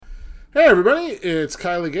Hey everybody, it's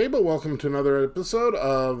Kylie Gable. Welcome to another episode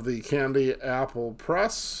of the Candy Apple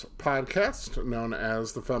Press podcast, known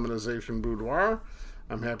as the Feminization Boudoir.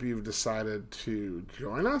 I'm happy you've decided to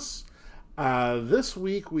join us. This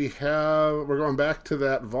week we're going back to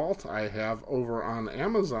that vault I have over on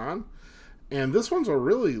Amazon, and this one's a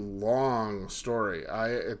really long story.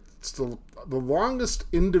 It's the longest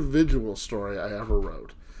individual story I ever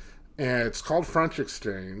wrote, and it's called French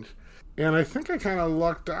Exchange. And I think I kind of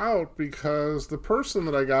lucked out because the person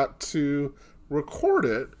that I got to record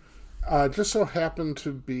it just so happened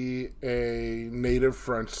to be a native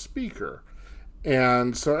French speaker.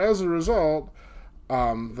 And so as a result,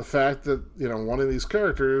 the fact that, one of these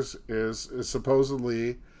characters is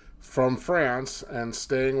supposedly from France and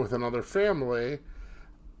staying with another family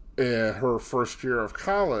her first year of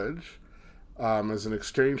college as an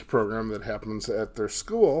exchange program that happens at their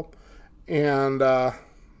school. And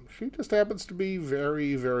she just happens to be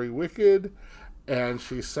very, very wicked, and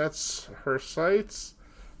she sets her sights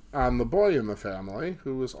on the boy in the family,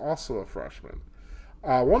 who is also a freshman.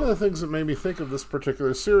 One of the things that made me think of this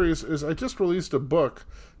particular series is I just released a book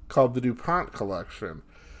called the DuPont Collection.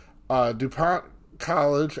 DuPont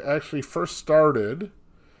College actually first started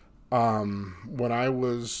when I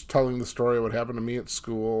was telling the story of what happened to me at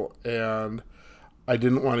school, and I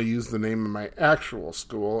didn't want to use the name of my actual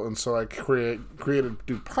school, and so I created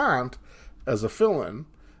DuPont as a fill-in.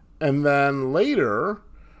 And then later,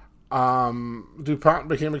 DuPont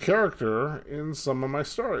became a character in some of my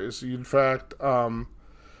stories. In fact,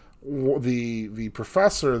 the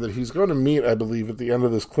professor that he's going to meet, I believe, at the end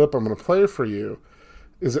of this clip I'm going to play for you,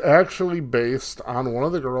 is actually based on one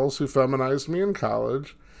of the girls who feminized me in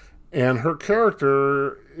college, and her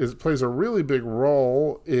character plays a really big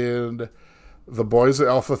role in the Boys at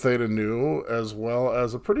Alpha Theta Nu, as well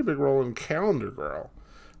as a pretty big role in Calendar Girl.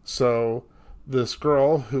 So this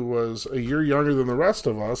girl, who was a year younger than the rest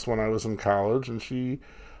of us when I was in college, and she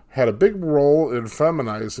had a big role in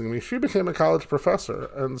feminizing me, she became a college professor.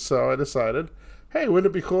 And so I decided, hey,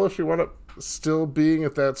 wouldn't it be cool if she wound up still being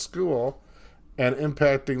at that school and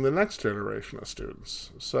impacting the next generation of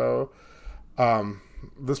students? So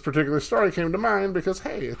this particular story came to mind because,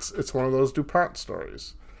 hey, it's one of those DuPont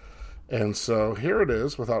stories. And so here it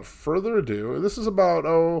is, without further ado. This is about,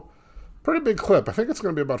 pretty big clip. I think it's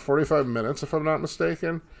going to be about 45 minutes, if I'm not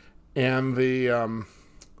mistaken. And the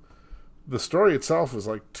story itself is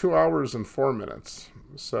like 2 hours and 4 minutes.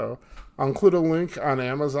 So I'll include a link on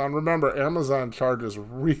Amazon. Remember, Amazon charges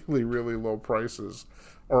really, really low prices.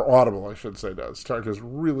 Or Audible, I should say, charges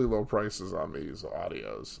really low prices on these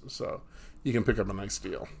audios. So you can pick up a nice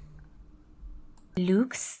deal.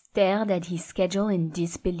 Luke stared at his schedule in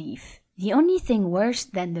disbelief. The only thing worse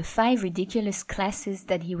than the 5 ridiculous classes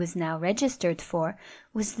that he was now registered for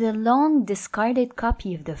was the long discarded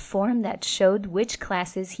copy of the form that showed which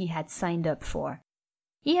classes he had signed up for.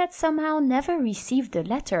 He had somehow never received a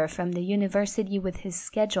letter from the university with his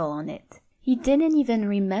schedule on it. He didn't even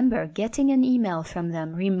remember getting an email from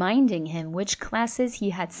them reminding him which classes he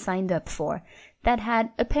had signed up for that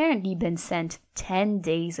had apparently been sent 10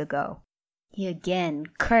 days ago. He again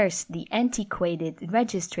cursed the antiquated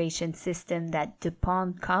registration system that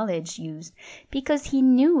DuPont College used because he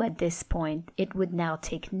knew at this point it would now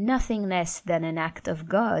take nothing less than an act of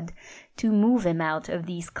God to move him out of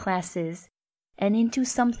these classes and into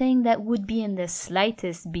something that would be in the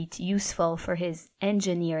slightest bit useful for his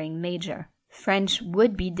engineering major. French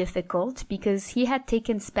would be difficult because he had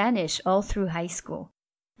taken Spanish all through high school,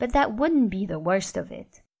 but that wouldn't be the worst of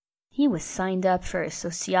it. He was signed up for a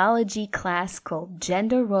sociology class called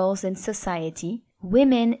Gender Roles in Society,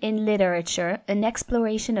 Women in Literature, an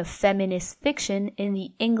exploration of feminist fiction in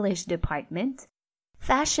the English department,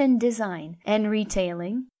 Fashion Design and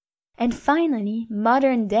Retailing, and finally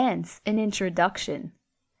Modern Dance, an introduction.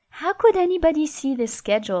 How could anybody see this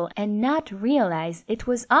schedule and not realize it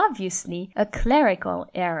was obviously a clerical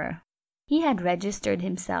error? He had registered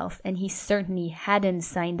himself and he certainly hadn't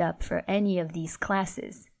signed up for any of these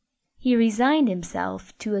classes. He resigned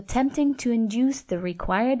himself to attempting to induce the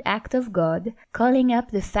required act of God, calling up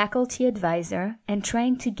the faculty advisor, and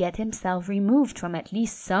trying to get himself removed from at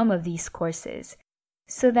least some of these courses,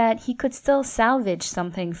 so that he could still salvage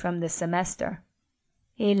something from the semester.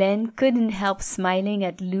 Hélène couldn't help smiling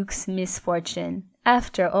at Luke's misfortune.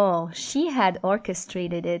 After all, she had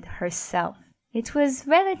orchestrated it herself. It was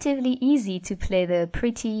relatively easy to play the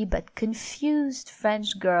pretty but confused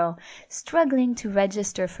French girl struggling to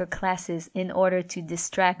register for classes in order to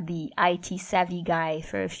distract the IT-savvy guy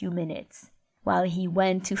for a few minutes. While he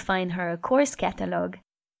went to find her a course catalog,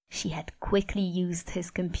 she had quickly used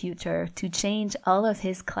his computer to change all of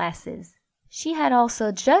his classes. She had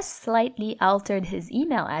also just slightly altered his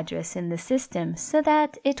email address in the system so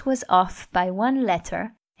that it was off by one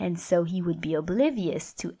letter, and so he would be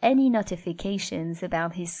oblivious to any notifications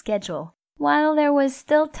about his schedule, while there was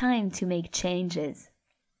still time to make changes.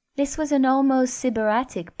 This was an almost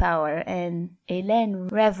sybaritic power, and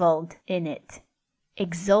Hélène reveled in it,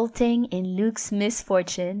 exulting in Luke's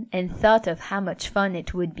misfortune and thought of how much fun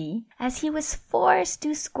it would be, as he was forced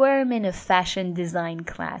to squirm in a fashion design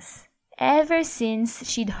class. Ever since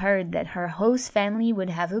she'd heard that her host family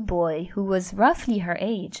would have a boy who was roughly her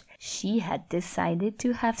age, she had decided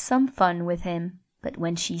to have some fun with him. But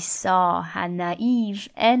when she saw how naive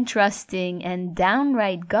and trusting and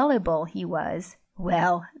downright gullible he was,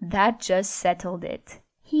 well, that just settled it.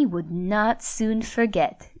 He would not soon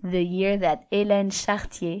forget the year that Hélène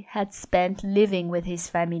Chartier had spent living with his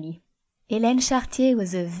family. Hélène Chartier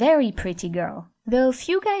was a very pretty girl, though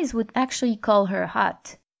few guys would actually call her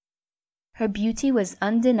hot. Her beauty was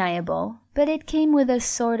undeniable, but it came with a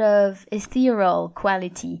sort of ethereal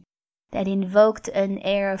quality that invoked an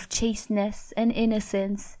air of chasteness and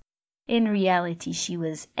innocence. In reality, she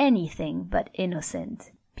was anything but innocent.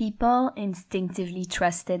 People instinctively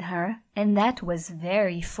trusted her, and that was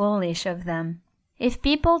very foolish of them. If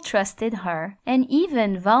people trusted her, and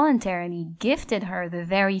even voluntarily gifted her the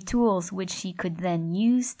very tools which she could then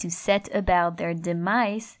use to set about their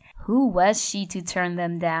demise, who was she to turn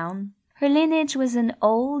them down? Her lineage was an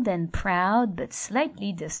old and proud but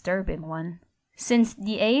slightly disturbing one. Since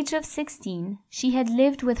the age of 16, she had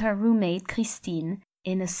lived with her roommate Christine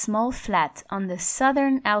in a small flat on the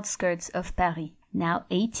southern outskirts of Paris. Now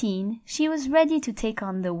 18, she was ready to take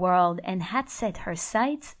on the world and had set her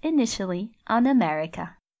sights initially on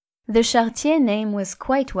America. The Chartier name was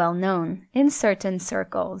quite well known in certain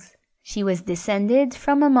circles. She was descended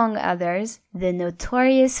from, among others, the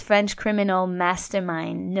notorious French criminal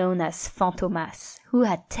mastermind known as Fantomas, who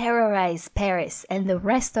had terrorized Paris and the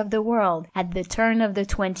rest of the world at the turn of the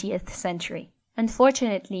 20th century.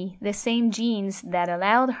 Unfortunately, the same genes that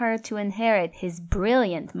allowed her to inherit his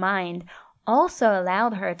brilliant mind also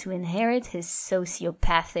allowed her to inherit his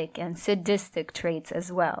sociopathic and sadistic traits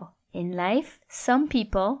as well. In life, some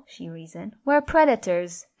people, she reasoned, were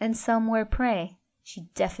predators and some were prey. She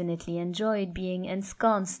definitely enjoyed being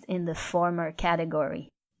ensconced in the former category.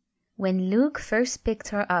 When Luke first picked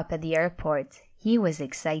her up at the airport, he was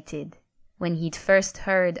excited. When he'd first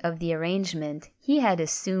heard of the arrangement, he had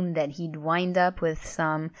assumed that he'd wind up with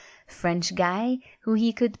some French guy who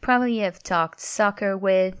he could probably have talked soccer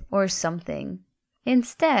with or something.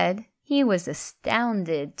 Instead, he was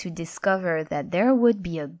astounded to discover that there would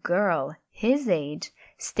be a girl his age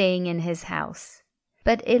staying in his house.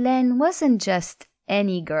 But Hélène wasn't just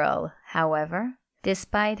any girl, however.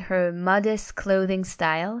 Despite her modest clothing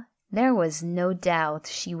style, there was no doubt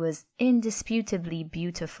she was indisputably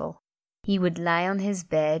beautiful. He would lie on his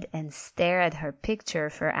bed and stare at her picture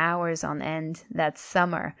for hours on end that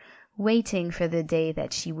summer, waiting for the day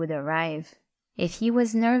that she would arrive. If he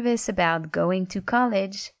was nervous about going to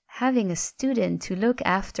college, having a student to look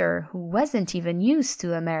after who wasn't even used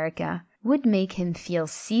to America would make him feel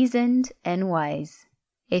seasoned and wise.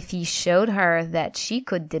 If he showed her that she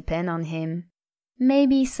could depend on him,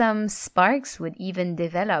 maybe some sparks would even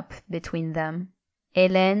develop between them.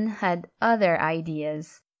 Hélène had other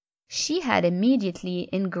ideas. She had immediately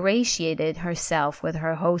ingratiated herself with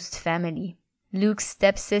her host family. Luke's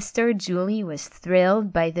stepsister Julie was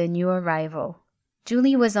thrilled by the new arrival.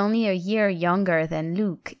 Julie was only a year younger than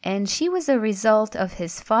Luke, and she was a result of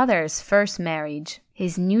his father's first marriage.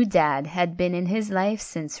 His new dad had been in his life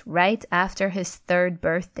since right after his 3rd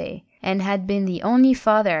birthday, and had been the only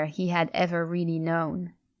father he had ever really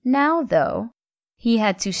known. Now, though, he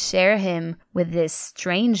had to share him with this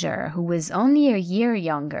stranger who was only a year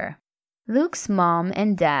younger. Luke's mom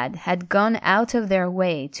and dad had gone out of their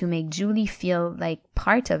way to make Julie feel like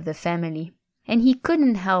part of the family, and he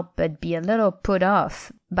couldn't help but be a little put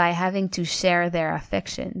off by having to share their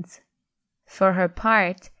affections. For her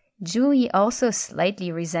part, Julie also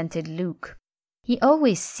slightly resented Luke. He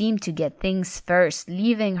always seemed to get things first,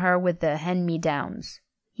 leaving her with the hand-me-downs.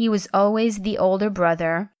 He was always the older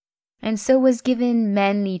brother, and so was given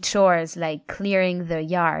manly chores like clearing the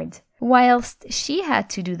yard, whilst she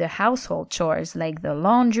had to do the household chores like the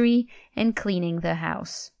laundry and cleaning the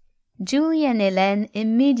house. Julie and Hélène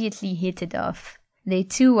immediately hit it off. They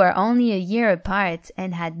two were only a year apart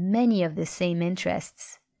and had many of the same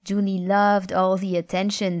interests. Julie loved all the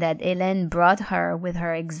attention that Hélène brought her with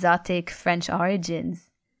her exotic French origins.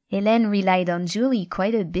 Hélène relied on Julie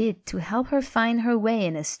quite a bit to help her find her way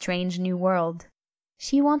in a strange new world.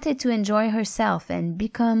 She wanted to enjoy herself and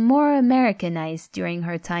become more Americanized during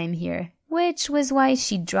her time here, which was why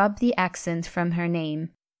she dropped the accent from her name,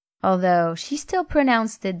 although she still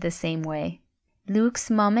pronounced it the same way. Luke's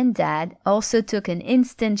mom and dad also took an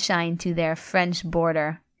instant shine to their French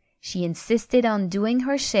border. She insisted on doing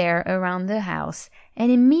her share around the house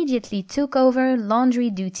and immediately took over laundry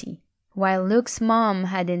duty. While Luke's mom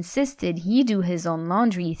had insisted he do his own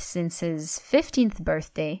laundry since his 15th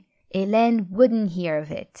birthday, Hélène wouldn't hear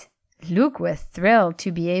of it. Luke was thrilled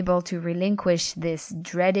to be able to relinquish this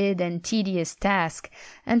dreaded and tedious task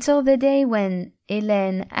until the day when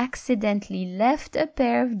Hélène accidentally left a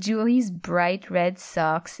pair of Julie's bright red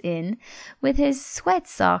socks in with his sweat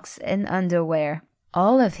socks and underwear.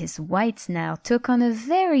 All of his whites now took on a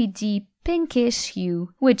very deep pinkish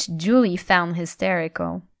hue, which Julie found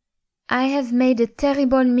hysterical. "I have made a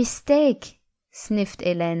terrible mistake," sniffed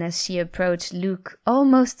Hélène as she approached Luke,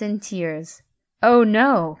 almost in tears. "Oh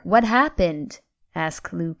no, what happened?"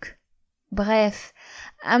 asked Luke. "Bref,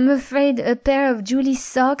 I'm afraid a pair of Julie's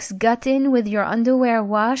socks got in with your underwear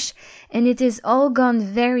wash, and it is all gone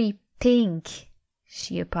very pink,"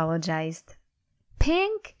 she apologized.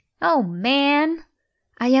 "Pink? Oh man!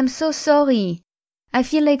 I am so sorry. I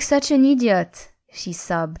feel like such an idiot," she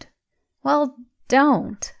sobbed. "Well,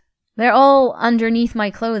 don't. They're all underneath my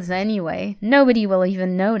clothes anyway. Nobody will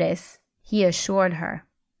even notice," he assured her.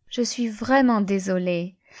 "Je suis vraiment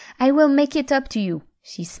désolée. I will make it up to you,"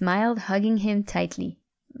 she smiled, hugging him tightly.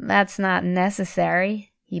 "That's not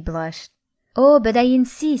necessary," he blushed. "Oh, but I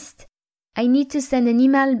insist. I need to send an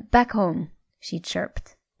email back home," she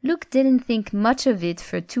chirped. Luke didn't think much of it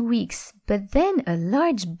for 2 weeks, but then a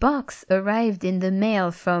large box arrived in the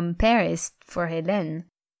mail from Paris for Hélène.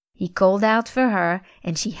 He called out for her,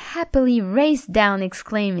 and she happily raced down,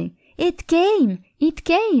 exclaiming, "It came! It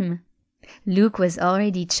came!" Luke was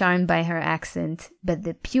already charmed by her accent, but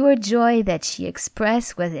the pure joy that she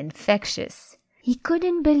expressed was infectious. He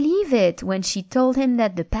couldn't believe it when she told him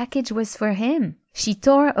that the package was for him. She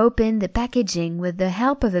tore open the packaging with the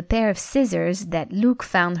help of a pair of scissors that Luke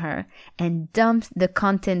found her and dumped the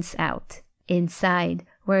contents out. Inside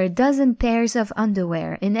were a dozen pairs of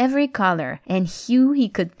underwear in every color and hue he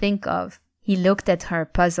could think of. He looked at her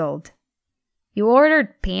puzzled. "You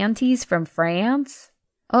ordered panties from France?"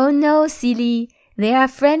 "Oh no, silly. They are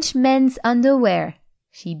French men's underwear."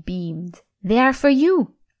 She beamed. "They are for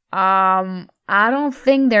you." I don't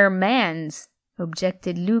think they're men's,"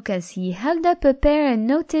 objected Luke as he held up a pair and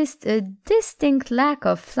noticed a distinct lack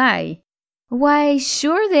of fly. "Why,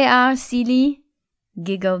 sure they are, silly,"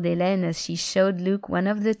 giggled Hélène as she showed Luke one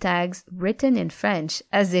of the tags written in French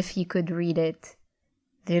as if he could read it.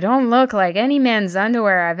 "They don't look like any man's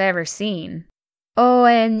underwear I've ever seen." "Oh,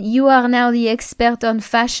 and you are now the expert on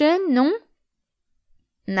fashion, non?"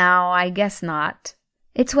 "No, I guess not."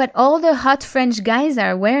 "It's what all the hot French guys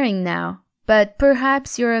are wearing now. But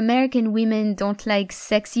perhaps your American women don't like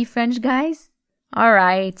sexy French guys?" "All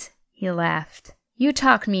right," he laughed. "You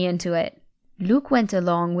talked me into it." Luke went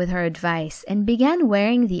along with her advice and began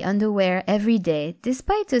wearing the underwear every day,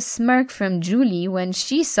 despite a smirk from Julie when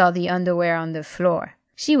she saw the underwear on the floor.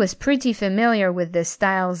 She was pretty familiar with the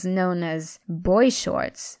styles known as boy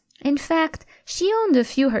shorts. In fact, she owned a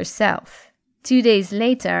few herself. 2 days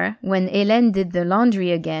later, when Hélène did the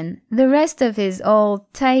laundry again, the rest of his old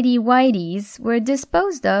tidy-whities were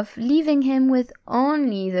disposed of, leaving him with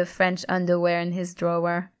only the French underwear in his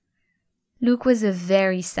drawer. Luke was a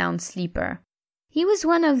very sound sleeper. He was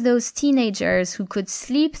one of those teenagers who could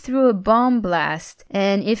sleep through a bomb blast,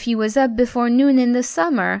 and if he was up before noon in the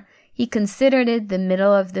summer, he considered it the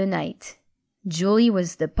middle of the night. Julie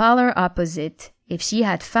was the polar opposite. If she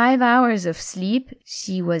had 5 hours of sleep,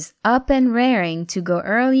 she was up and raring to go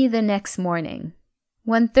early the next morning.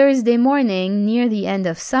 One Thursday morning, near the end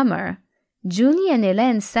of summer, Julie and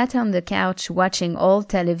Hélène sat on the couch watching old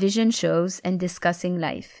television shows and discussing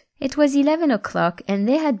life. It was 11 o'clock and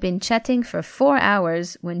they had been chatting for 4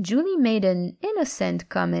 hours when Julie made an innocent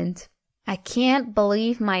comment. "I can't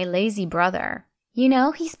believe my lazy brother. You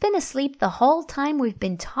know, he's been asleep the whole time we've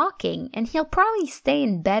been talking, and he'll probably stay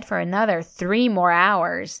in bed for another 3 more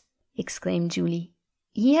hours, exclaimed Julie.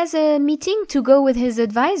 "He has a meeting to go with his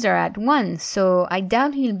advisor at 1, so I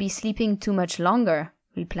doubt he'll be sleeping too much longer,"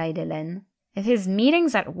 replied Hélène. "If his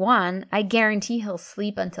meeting's at 1, I guarantee he'll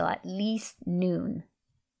sleep until at least noon."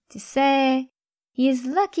 "To say, he is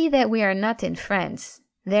lucky that we are not in France.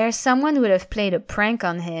 There's someone who would have played a prank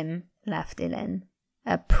on him," laughed Hélène.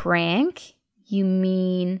 "A prank? You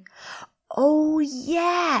mean—" "Oh,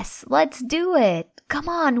 yes! Let's do it! Come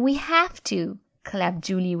on, we have to!" clapped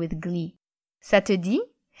Julie with glee. "Ça te dit?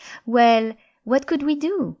 Well, what could we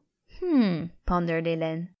do?" Pondered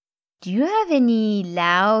Hélène. "Do you have any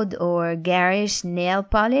loud or garish nail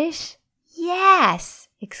polish?" Yes,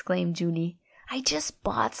 exclaimed Julie. I just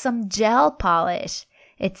bought some gel polish.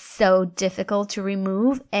 It's so difficult to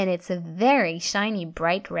remove, and it's a very shiny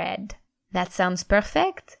bright red. That sounds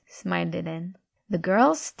perfect, smiled Hélène. The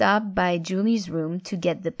girls stopped by Julie's room to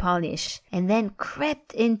get the polish, and then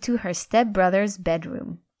crept into her stepbrother's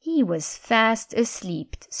bedroom. He was fast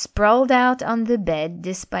asleep, sprawled out on the bed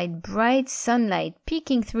despite bright sunlight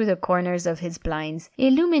peeking through the corners of his blinds,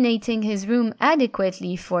 illuminating his room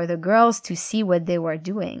adequately for the girls to see what they were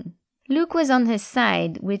doing. Luke was on his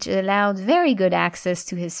side, which allowed very good access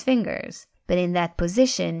to his fingers, but in that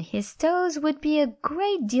position his toes would be a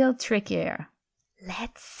great deal trickier.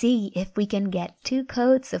 Let's see if we can get 2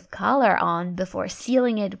 coats of color on before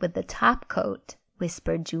sealing it with the top coat,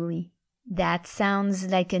 whispered Julie. That sounds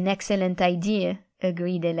like an excellent idea,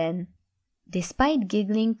 agreed Hélène. Despite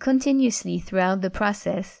giggling continuously throughout the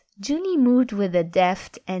process, Julie moved with a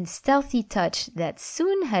deft and stealthy touch that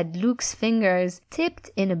soon had Luke's fingers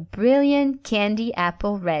tipped in a brilliant candy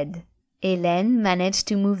apple red. Hélène managed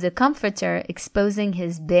to move the comforter, exposing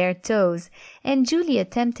his bare toes, and Julie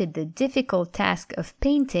attempted the difficult task of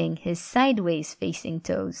painting his sideways-facing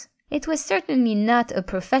toes. It was certainly not a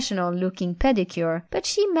professional-looking pedicure, but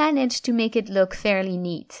she managed to make it look fairly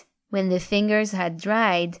neat. When the fingers had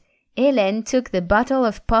dried, Hélène took the bottle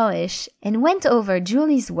of polish and went over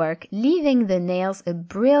Julie's work, leaving the nails a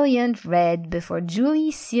brilliant red before Julie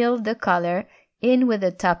sealed the color in with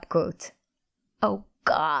a top coat. Oh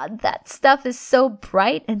God, that stuff is so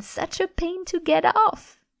bright and such a pain to get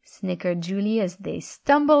off, snickered Julie as they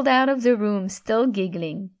stumbled out of the room, still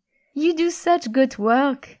giggling. You do such good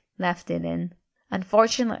work, laughed Hélène.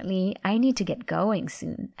 Unfortunately, I need to get going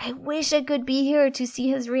soon. I wish I could be here to see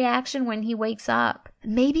his reaction when he wakes up.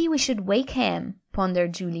 Maybe we should wake him,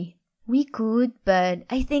 pondered Julie. We could, but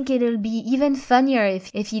I think it'll be even funnier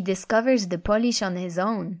if he discovers the polish on his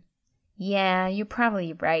own. Yeah, you're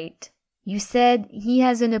probably right. You said he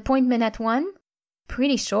has an appointment at 1?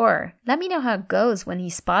 Pretty sure. Let me know how it goes when he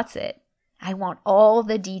spots it. I want all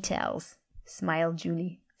the details, smiled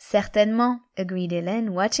Julie. Certainement, agreed Hélène,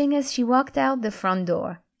 watching as she walked out the front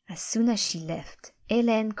door. As soon as she left,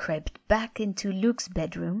 Hélène crept back into Luke's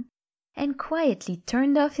bedroom and quietly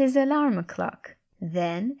turned off his alarm clock.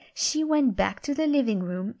 Then she went back to the living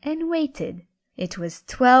room and waited. It was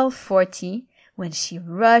 12:40 when she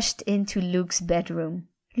rushed into Luke's bedroom.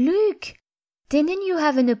 Luke, didn't you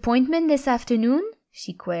have an appointment this afternoon?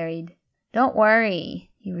 She queried. Don't worry,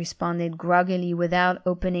 he responded groggily without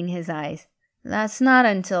opening his eyes. That's not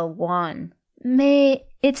until 1. Mais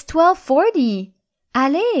it's 12:40.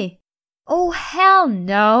 Allez! Oh, hell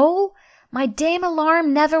no! My damn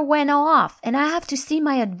alarm never went off, and I have to see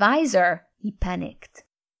my advisor. He panicked.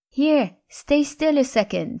 Here, stay still a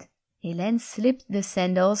second. Hélène slipped the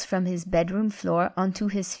sandals from his bedroom floor onto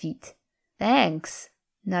his feet. Thanks,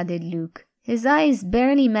 nodded Luke, his eyes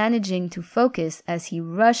barely managing to focus as he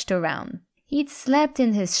rushed around. He'd slept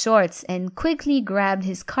in his shorts and quickly grabbed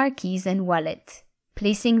his car keys and wallet.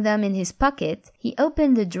 Placing them in his pocket, he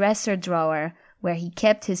opened the dresser drawer where he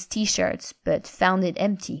kept his t-shirts, but found it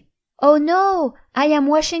empty. Oh no! I am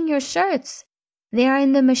washing your shirts! They are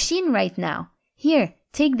in the machine right now. Here,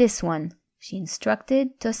 take this one, she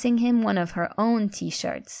instructed, tossing him one of her own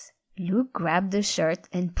t-shirts. Luke grabbed the shirt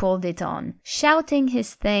and pulled it on, shouting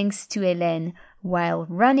his thanks to Hélène while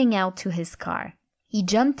running out to his car. He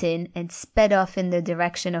jumped in and sped off in the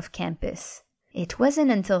direction of campus. It wasn't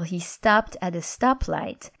until he stopped at a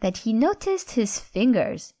stoplight that he noticed his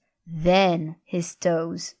fingers, then his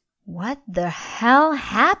toes. What the hell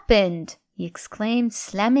happened? He exclaimed,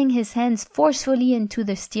 slamming his hands forcefully into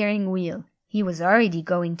the steering wheel. He was already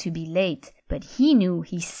going to be late, but he knew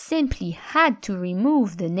he simply had to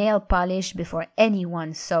remove the nail polish before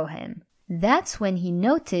anyone saw him. That's when he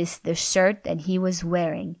noticed the shirt that he was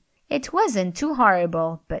wearing. It wasn't too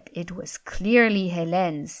horrible, but it was clearly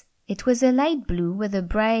Hélène's. It was a light blue with a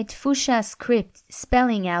bright fuchsia script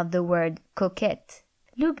spelling out the word coquette.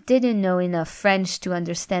 Luke didn't know enough French to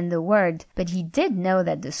understand the word, but he did know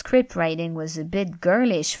that the script writing was a bit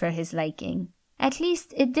girlish for his liking. At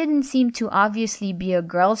least it didn't seem to obviously be a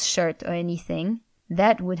girl's shirt or anything.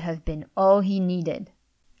 That would have been all he needed.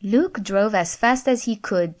 Luke drove as fast as he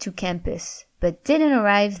could to campus, but didn't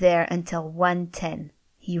arrive there until 1:10.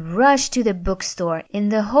 He rushed to the bookstore in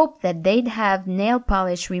the hope that they'd have nail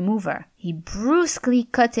polish remover. He brusquely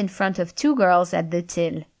cut in front of 2 girls at the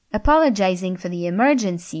till, apologizing for the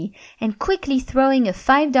emergency and quickly throwing a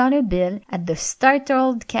 $5 bill at the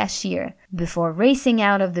startled cashier before racing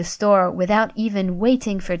out of the store without even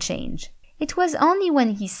waiting for change. It was only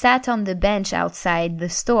when he sat on the bench outside the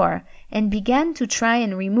store and began to try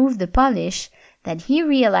and remove the polish that he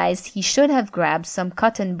realized he should have grabbed some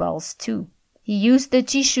cotton balls too. He used the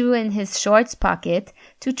tissue in his shorts pocket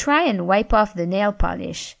to try and wipe off the nail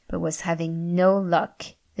polish, but was having no luck.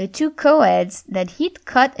 The two co-eds that he'd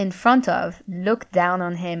cut in front of looked down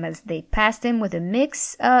on him as they passed him with a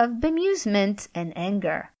mix of bemusement and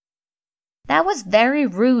anger. "That was very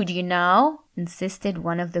rude, you know," insisted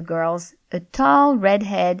one of the girls, a tall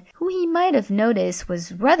redhead who he might have noticed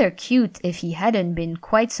was rather cute if he hadn't been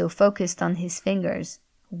quite so focused on his fingers.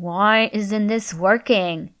 "Why isn't this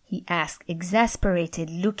working?" he asked, exasperated,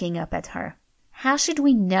 looking up at her. "How should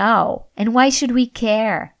we know? And why should we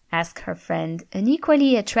care?" asked her friend, an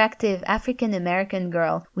equally attractive African-American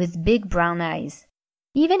girl with big brown eyes.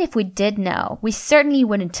 "Even if we did know, we certainly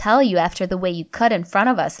wouldn't tell you after the way you cut in front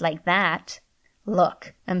of us like that."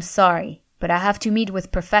 "Look, I'm sorry, but I have to meet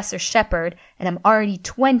with Professor Shepard, and I'm already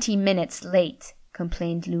 20 minutes late,"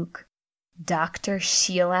 complained Luke. "Dr.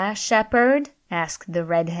 Sheila Shepard?" asked the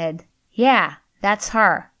redhead. "Yeah, that's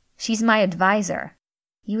her. She's my advisor."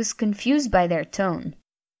 He was confused by their tone.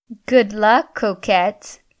 "Good luck,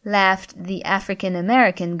 coquette," laughed the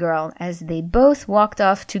African-American girl as they both walked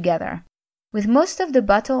off together. With most of the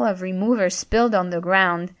bottle of remover spilled on the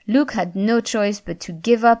ground, Luke had no choice but to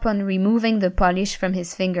give up on removing the polish from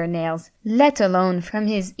his fingernails, let alone from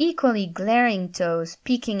his equally glaring toes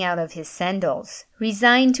peeking out of his sandals.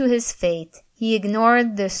 Resigned to his fate, he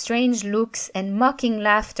ignored the strange looks and mocking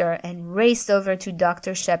laughter and raced over to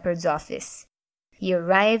Dr. Shepard's office. He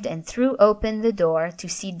arrived and threw open the door to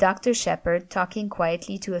see Dr. Shepard talking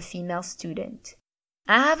quietly to a female student.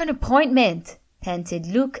 "I have an appointment," panted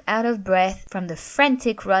Luke, out of breath from the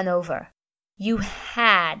frantic run over. "You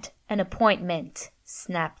had an appointment,"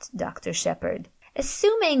 snapped Dr. Shepard.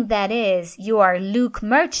 "Assuming, that is, you are Luke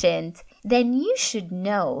Merchant, then you should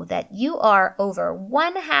know that you are over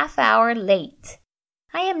 1/2 hour late.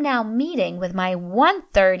 I am now meeting with my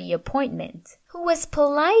 1:30 appointment, who was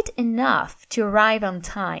polite enough to arrive on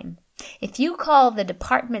time. If you call the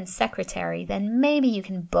department secretary, then maybe you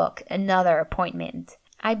can book another appointment.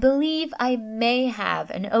 I believe I may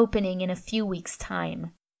have an opening in a few weeks'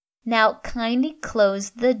 time. Now kindly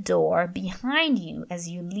close the door behind you as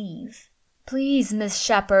you leave." "Please, Miss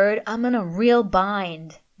Shepard, I'm in a real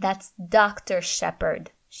bind." "That's Dr.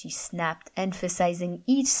 Shepard," she snapped, emphasizing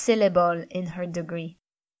each syllable in her degree.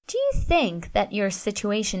 "Do you think that your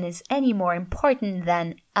situation is any more important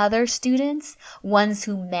than other students, ones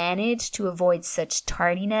who manage to avoid such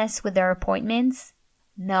tardiness with their appointments?"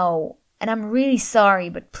 "No. And I'm really sorry,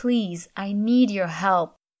 but please, I need your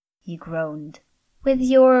help," he groaned. "With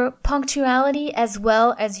your punctuality as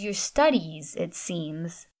well as your studies, it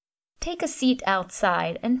seems. Take a seat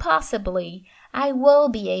outside, and possibly I will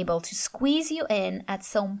be able to squeeze you in at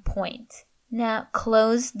some point. Now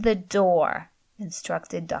close the door,"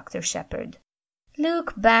 instructed Dr. Shepard.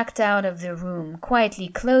 Luke backed out of the room, quietly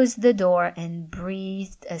closed the door, and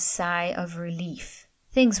breathed a sigh of relief.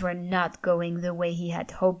 Things were not going the way he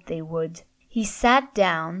had hoped they would. He sat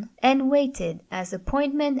down and waited as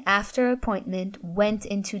appointment after appointment went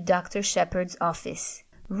into Dr. Shepard's office,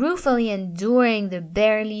 ruefully enduring the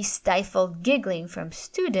barely stifled giggling from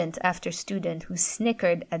student after student who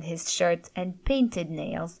snickered at his shirt and painted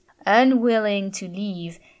nails, unwilling to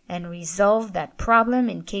leave and resolve that problem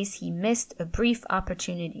in case he missed a brief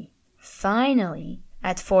opportunity. Finally,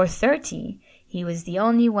 at 4:30, he was the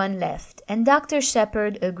only one left, and Dr.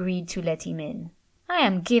 Shepard agreed to let him in. "I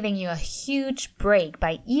am giving you a huge break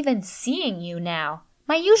by even seeing you now.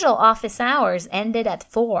 My usual office hours ended at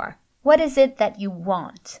 4. What is it that you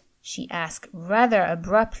want?" she asked rather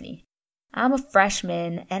abruptly. "I'm a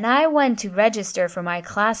freshman, and I went to register for my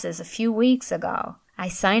classes a few weeks ago. I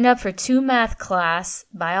signed up for 2 math class,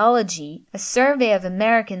 biology, a survey of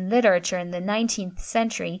American literature in the 19th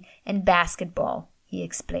century, and basketball," he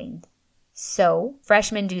explained. "So,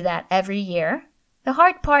 freshmen do that every year?" "The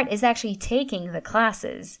hard part is actually taking the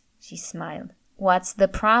classes," she smiled. "What's the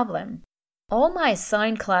problem?" "All my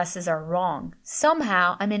assigned classes are wrong.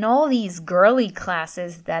 Somehow I'm in all these girly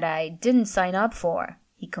classes that I didn't sign up for,"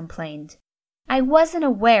 he complained. "I wasn't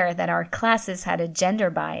aware that our classes had a gender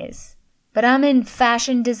bias. But I'm in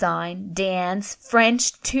fashion design, dance,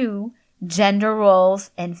 French too, gender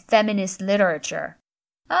roles, and feminist literature."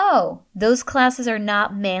 "Oh, those classes are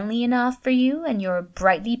not manly enough for you and your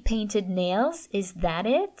brightly painted nails, is that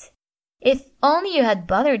it? If only you had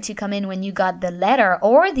bothered to come in when you got the letter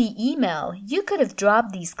or the email, you could have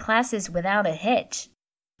dropped these classes without a hitch.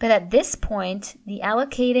 But at this point, the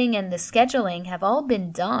allocating and the scheduling have all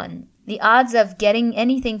been done. The odds of getting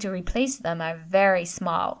anything to replace them are very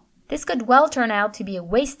small. This could well turn out to be a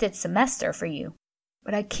wasted semester for you."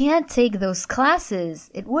 But I can't take those classes.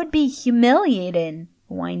 It would be humiliating,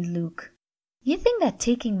 whined Luke. You think that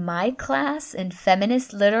taking my class in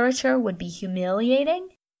feminist literature would be humiliating?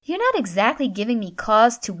 You're not exactly giving me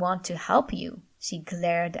cause to want to help you, she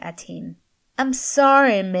glared at him. I'm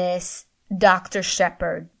sorry, Miss Dr.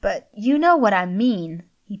 Shepherd, but you know what I mean,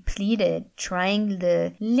 he pleaded, trying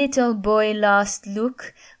the little boy lost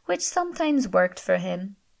look, which sometimes worked for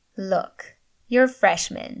him. Look, you're a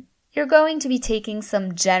freshman. You're going to be taking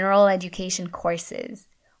some general education courses.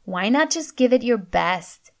 Why not just give it your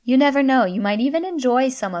best? You never know, you might even enjoy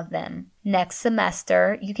some of them. Next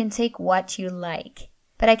semester, you can take what you like.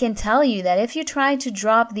 But I can tell you that if you try to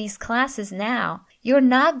drop these classes now, you're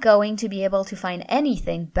not going to be able to find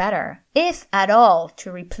anything better, if at all,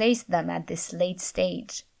 to replace them at this late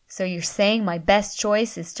stage. So you're saying my best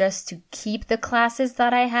choice is just to keep the classes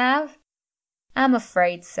that I have? I'm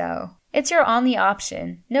afraid so. It's your only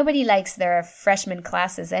option. Nobody likes their freshman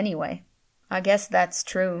classes anyway. I guess that's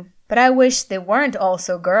true. But I wish they weren't all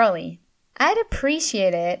so girly. I'd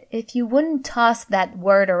appreciate it if you wouldn't toss that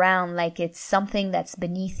word around like it's something that's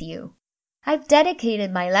beneath you. I've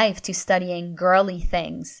dedicated my life to studying girly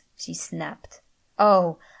things, she snapped.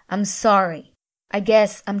 Oh, I'm sorry. I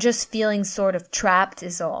guess I'm just feeling sort of trapped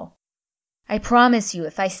is all. I promise you,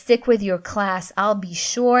 if I stick with your class, I'll be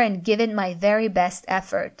sure and give it my very best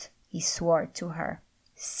effort, he swore to her.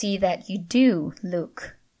 See that you do,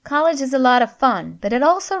 Luke. College is a lot of fun, but it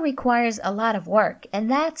also requires a lot of work, and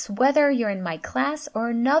that's whether you're in my class or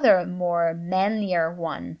another more manlier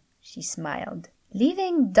one, she smiled.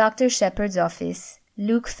 Leaving Dr. Shepherd's office,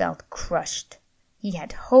 Luke felt crushed. He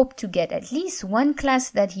had hoped to get at least one class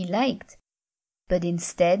that he liked, but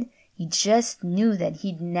instead he just knew that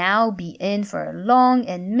he'd now be in for a long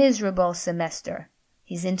and miserable semester.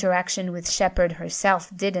 His interaction with Shepherd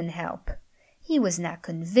herself didn't help. He was not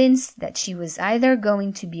convinced that she was either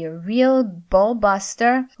going to be a real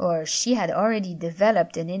ball-buster or she had already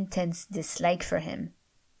developed an intense dislike for him.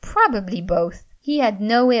 Probably both. He had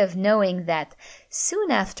no way of knowing that soon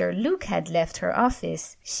after Luke had left her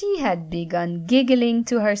office, she had begun giggling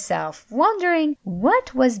to herself, wondering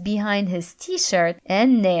what was behind his t-shirt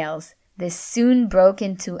and nails. This soon broke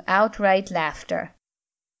into outright laughter.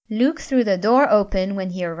 Luke threw the door open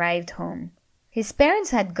when he arrived home. His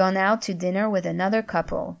parents had gone out to dinner with another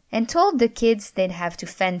couple and told the kids they'd have to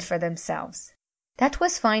fend for themselves. That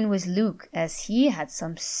was fine with Luke, as he had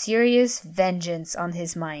some serious vengeance on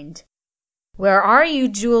his mind. "Where are you,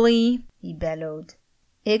 Julie?" he bellowed.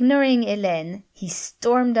 Ignoring Hélène, he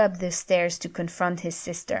stormed up the stairs to confront his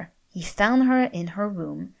sister. He found her in her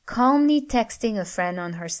room, calmly texting a friend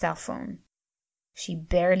on her cell phone. She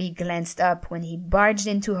barely glanced up when he barged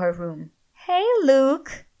into her room. "Hey,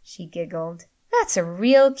 Luke," she giggled. "That's a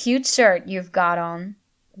real cute shirt you've got on."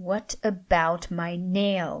 "What about my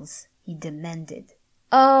nails?" he demanded.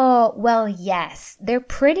 "Oh, well, yes, they're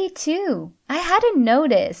pretty too. I hadn't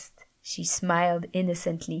noticed." She smiled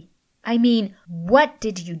innocently. "I mean, what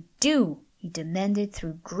did you do?" he demanded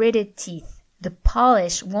through gritted teeth. "The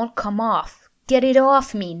polish won't come off. Get it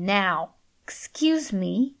off me now." "Excuse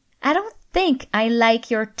me, I don't think I like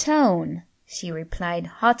your tone," she replied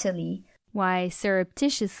haughtily, while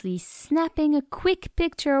surreptitiously snapping a quick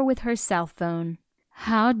picture with her cell phone.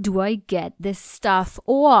 "How do I get this stuff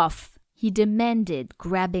off?" he demanded,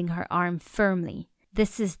 grabbing her arm firmly.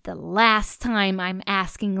 "This is the last time I'm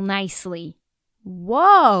asking nicely."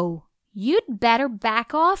 "Whoa! You'd better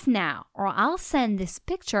back off now, or I'll send this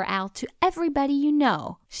picture out to everybody you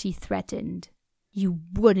know," she threatened. "You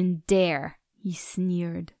wouldn't dare," he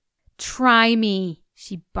sneered. "Try me,"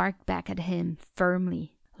 she barked back at him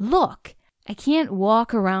firmly. "Look, I can't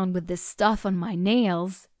walk around with this stuff on my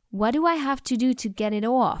nails. What do I have to do to get it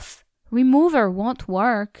off? Remover won't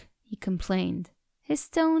work," he complained. His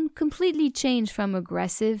tone completely changed from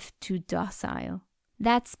aggressive to docile.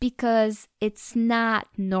 "That's because it's not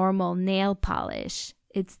normal nail polish.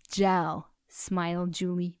 It's gel," smiled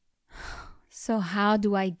Julie. "So how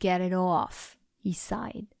do I get it off?" he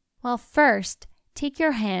sighed. "Well, first, take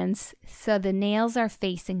your hands so the nails are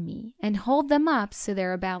facing me and hold them up so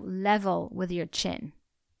they're about level with your chin."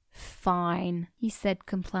 "Fine," he said,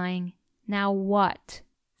 complying. "Now what?"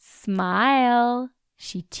 "Smile,"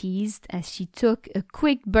 she teased as she took a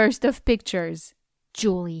quick burst of pictures.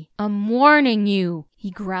 "Julie, I'm warning you,"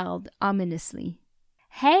 he growled ominously.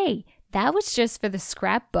 "Hey, that was just for the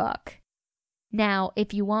scrapbook. Now,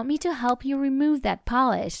 if you want me to help you remove that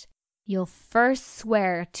polish, you'll first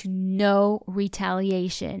swear to no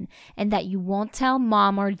retaliation and that you won't tell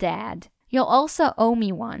Mom or Dad. You'll also owe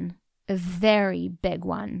me one. A very big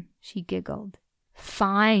one," she giggled.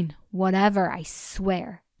 "Fine, whatever, I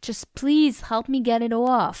swear. Just please help me get it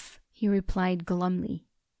off, he replied glumly.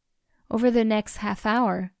 Over the next half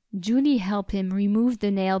hour, Julie helped him remove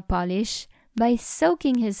the nail polish by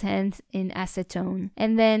soaking his hands in acetone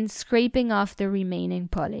and then scraping off the remaining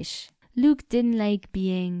polish. Luke didn't like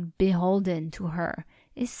being beholden to her,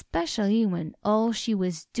 especially when all she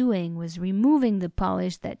was doing was removing the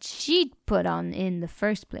polish that she'd put on in the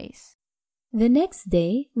first place. The next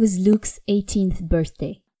day was Luke's 18th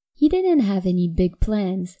birthday. He didn't have any big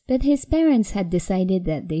plans, but his parents had decided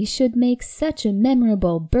that they should make such a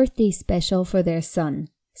memorable birthday special for their son.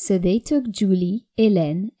 So they took Julie,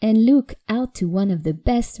 Hélène, and Luke out to one of the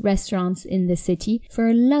best restaurants in the city for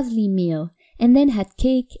a lovely meal, and then had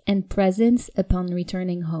cake and presents upon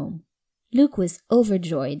returning home. Luke was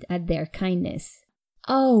overjoyed at their kindness.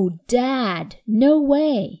 "Oh, Dad, no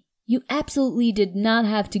way! You absolutely did not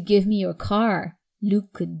have to give me your car."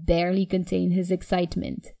 Luke could barely contain his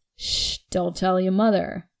excitement. "Shh, don't tell your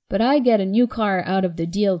mother. But I get a new car out of the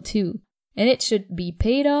deal too, and it should be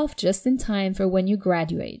paid off just in time for when you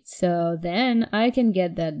graduate, so then I can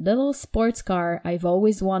get that little sports car I've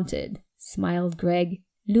always wanted," smiled Greg,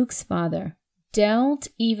 Luke's father. "Don't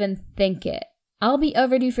even think it. I'll be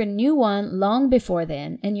overdue for a new one long before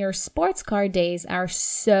then, and your sports car days are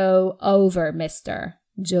so over, mister,"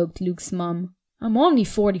 joked Luke's mom. "I'm only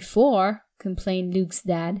 44, complained Luke's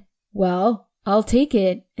dad. "Well, I'll take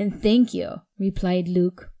it, and thank you," replied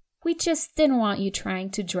Luke. "We just didn't want you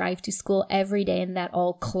trying to drive to school every day in that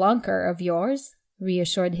old clunker of yours,"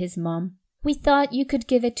 reassured his mom. "We thought you could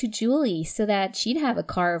give it to Julie so that she'd have a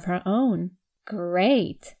car of her own."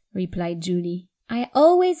 "Great," replied Julie. "I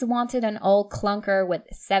always wanted an old clunker with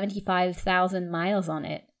 75,000 miles on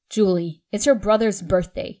it." "Julie, it's your brother's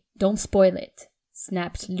birthday. Don't spoil it,"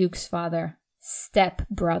 snapped Luke's father.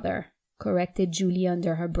 "Step-brother," corrected Julie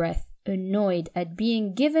under her breath, annoyed at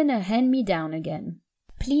being given a hand-me-down again.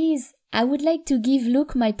 "Please, I would like to give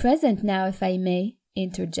Luke my present now, if I may,"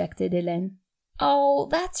 interjected Hélène. "Oh,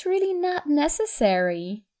 that's really not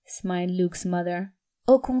necessary," smiled Luke's mother.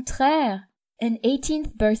 "Au contraire, an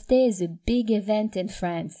 18th birthday is a big event in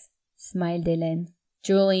France," smiled Hélène.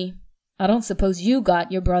 "Julie, I don't suppose you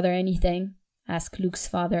got your brother anything?" asked Luke's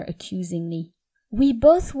father accusingly. "We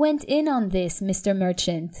both went in on this, Mr.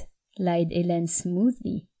 Merchant," lied Hélène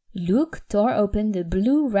smoothly. Luke tore open the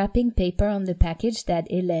blue wrapping paper on the package that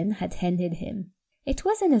Hélène had handed him. It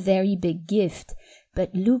wasn't a very big gift,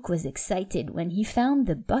 but Luke was excited when he found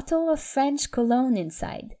the bottle of French cologne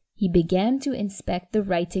inside. He began to inspect the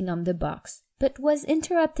writing on the box, but was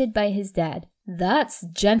interrupted by his dad. "That's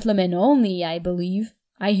gentlemen only, I believe.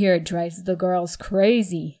 I hear it drives the girls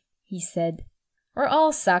crazy," he said. "We're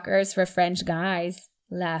all suckers for French guys,"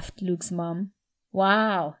 laughed Luke's mom.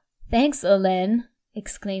 "Wow, thanks, Hélène,"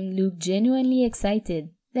 exclaimed Luke, genuinely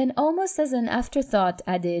excited. Then, almost as an afterthought,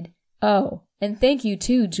 added, "Oh, and thank you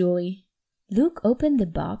too, Julie." Luke opened the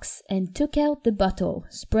box and took out the bottle,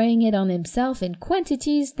 spraying it on himself in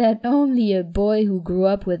quantities that only a boy who grew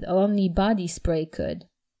up with only body spray could.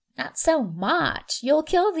 "Not so much! You'll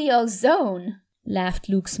kill the ozone!" laughed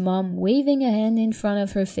Luke's mom, waving a hand in front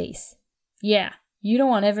of her face. "Yeah, you don't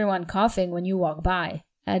want everyone coughing when you walk by,"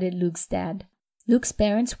 added Luke's dad. Luke's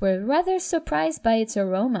parents were rather surprised by its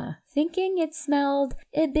aroma, thinking it smelled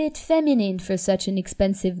a bit feminine for such an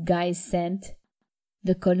expensive guy's scent.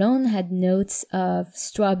 The cologne had notes of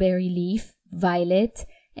strawberry leaf, violet,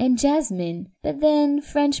 and jasmine, but then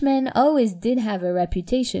Frenchmen always did have a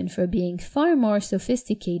reputation for being far more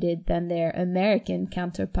sophisticated than their American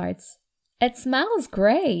counterparts. "It smells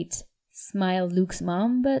great," smiled Luke's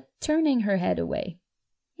mom, but turning her head away.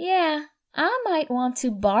 "Yeah, I might want to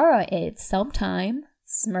borrow it sometime,"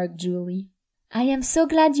 smirked Julie. "I am so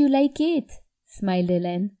glad you like it," smiled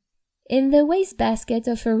Hélène. In the wastebasket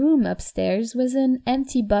of her room upstairs was an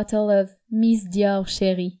empty bottle of Miss Dior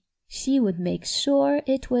Chérie. She would make sure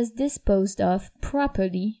it was disposed of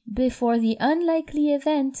properly before the unlikely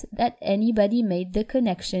event that anybody made the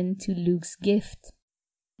connection to Luke's gift.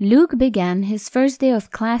 Luke began his first day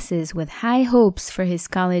of classes with high hopes for his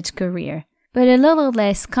college career, but a little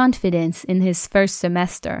less confidence in his first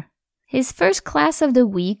semester. His first class of the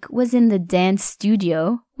week was in the dance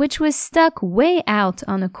studio, which was stuck way out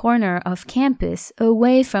on a corner of campus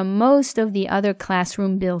away from most of the other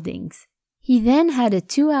classroom buildings. He then had a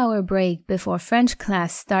 2-hour break before French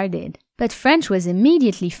class started, but French was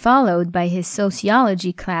immediately followed by his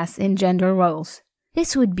sociology class in gender roles.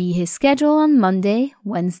 This would be his schedule on Monday,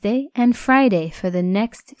 Wednesday, and Friday for the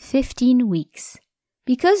next 15 weeks.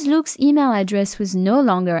 Because Luke's email address was no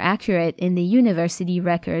longer accurate in the university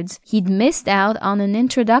records, he'd missed out on an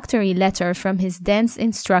introductory letter from his dance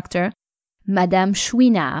instructor, Madame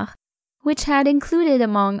Chouinard, which had included,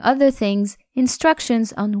 among other things,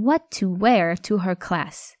 instructions on what to wear to her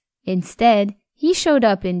class. Instead, he showed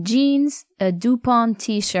up in jeans, a Dupont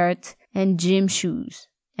t-shirt, and gym shoes.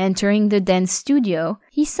 Entering the dance studio,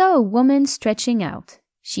 he saw a woman stretching out.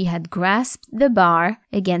 She had grasped the bar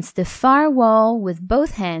against the far wall with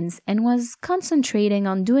both hands and was concentrating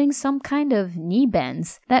on doing some kind of knee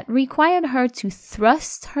bends that required her to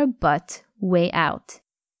thrust her butt way out.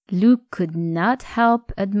 Luke could not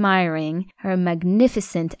help admiring her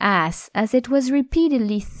magnificent ass as it was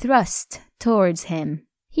repeatedly thrust towards him.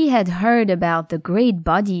 He had heard about the great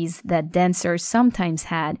bodies that dancers sometimes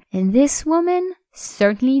had, and this woman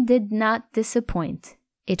certainly did not disappoint.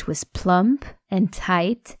 It was plump and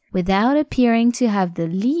tight, without appearing to have the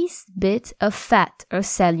least bit of fat or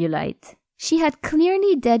cellulite. She had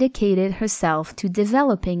clearly dedicated herself to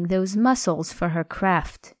developing those muscles for her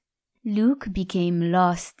craft. Luke became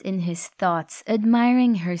lost in his thoughts,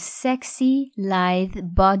 admiring her sexy, lithe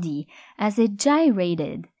body as it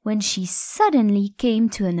gyrated when she suddenly came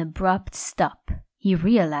to an abrupt stop. He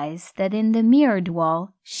realized that in the mirrored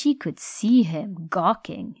wall she could see him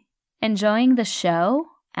gawking. "Enjoying the show?"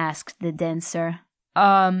 asked the dancer.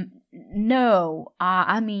 No,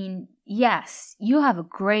 yes, you have a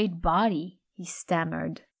great body," he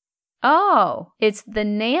stammered. "Oh, it's the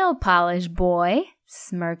nail polish boy,"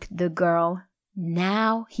 smirked the girl.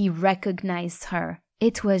 Now he recognized her.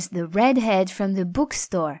 It was the redhead from the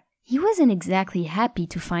bookstore. He wasn't exactly happy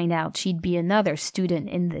to find out she'd be another student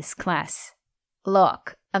in this class.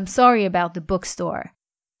 "Look, I'm sorry about the bookstore.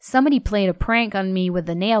 Somebody played a prank on me with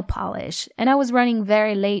the nail polish, and I was running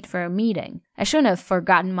very late for a meeting. I shouldn't have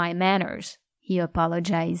forgotten my manners," he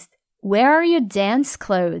apologized. "Where are your dance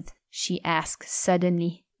clothes?" she asked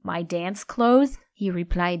suddenly. "My dance clothes?" he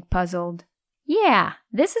replied, puzzled. "Yeah,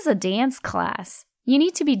 this is a dance class. You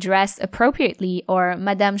need to be dressed appropriately or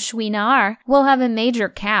Madame Chouinard will have a major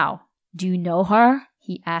cow." "Do you know her?"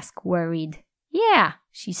 he asked, worried. "Yeah,"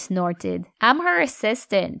 she snorted. "I'm her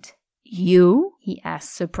assistant." "You?" he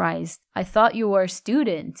asked, surprised. "I thought you were a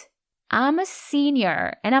student." "I'm a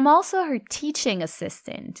senior, and I'm also her teaching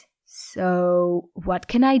assistant." "So, what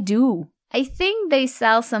can I do?" "I think they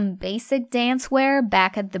sell some basic dance wear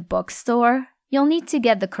back at the bookstore. You'll need to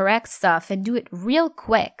get the correct stuff and do it real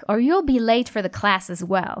quick, or you'll be late for the class as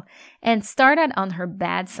well, and start it on her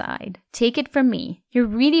bad side. Take it from me, you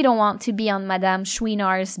really don't want to be on Madame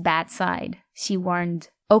Chouinard's bad side," she warned.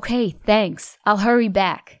 "Okay, thanks. I'll hurry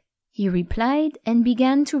back," he replied and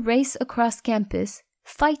began to race across campus,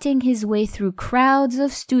 fighting his way through crowds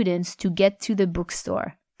of students to get to the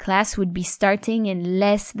bookstore. Class would be starting in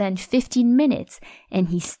less than 15 minutes, and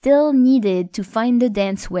he still needed to find the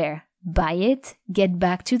dancewear, buy it, get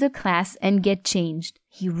back to the class, and get changed.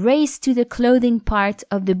 He raced to the clothing part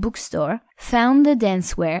of the bookstore, found the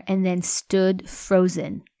dancewear, and then stood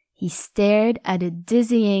frozen. He stared at a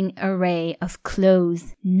dizzying array of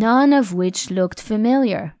clothes, none of which looked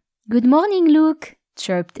familiar. "Good morning, Luke,"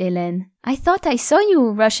 chirped Hélène. "I thought I saw you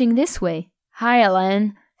rushing this way." "Hi,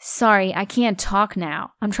 Hélène. Sorry, I can't talk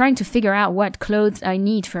now. I'm trying to figure out what clothes I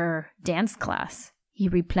need for dance class," he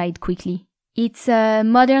replied quickly. "It's a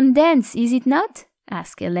modern dance, is it not?"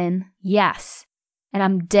 asked Hélène. "Yes, and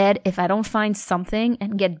I'm dead if I don't find something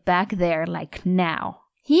and get back there like now."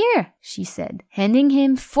 "Here," she said, handing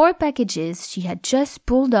him 4 packages she had just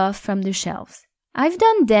pulled off from the shelves. "I've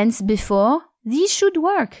done dance before. These should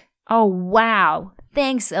work." "Oh, wow.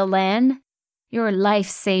 Thanks, Hélène. You're a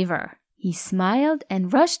lifesaver." He smiled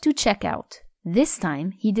and rushed to check out. This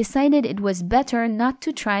time, he decided it was better not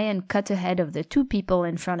to try and cut ahead of the 2 people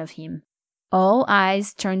in front of him. All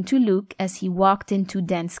eyes turned to Luke as he walked into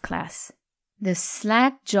dance class. The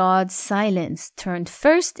slack-jawed silence turned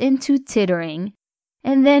first into tittering,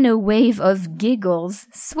 and then a wave of giggles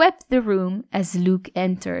swept the room as Luke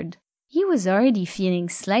entered. He was already feeling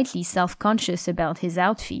slightly self-conscious about his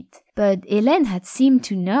outfit, but Hélène had seemed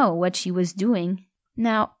to know what she was doing.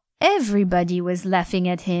 Now, everybody was laughing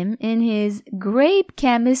at him in his grape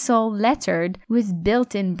camisole lettered with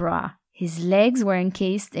built-in bra. His legs were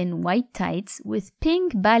encased in white tights with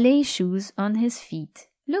pink ballet shoes on his feet.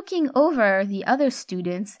 Looking over the other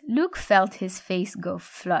students, Luke felt his face go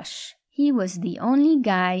flush. He was the only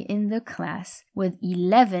guy in the class with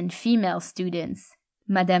 11 female students.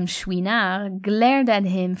 Madame Chouinard glared at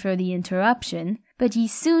him for the interruption, but he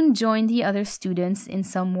soon joined the other students in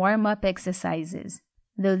some warm-up exercises.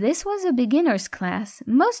 Though this was a beginner's class,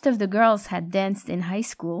 most of the girls had danced in high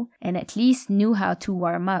school and at least knew how to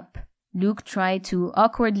warm up. Luke tried to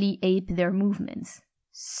awkwardly ape their movements.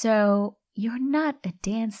 "So, you're not a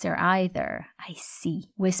dancer either, I see,"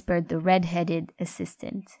 whispered the red-headed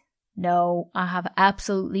assistant. No, I have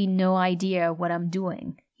absolutely no idea what I'm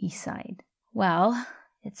doing, he sighed. Well,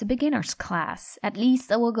 it's a beginner's class. At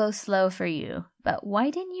least I will go slow for you. But why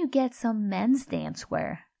didn't you get some men's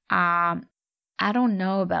dancewear? I don't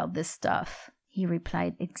know about this stuff, he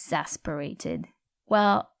replied, exasperated.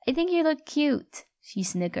 Well, I think you look cute, she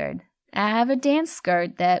snickered. I have a dance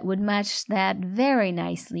skirt that would match that very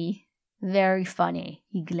nicely. Very funny,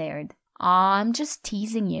 he glared. Aw, I'm just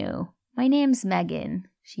teasing you. My name's Megan,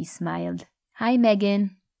 she smiled. Hi,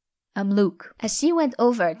 Megan. I'm Luke. As she went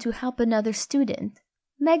over to help another student,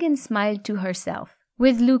 Megan smiled to herself.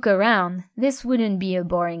 With Luke around, this wouldn't be a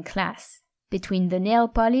boring class. Between the nail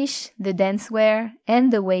polish, the dancewear,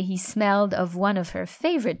 and the way he smelled of one of her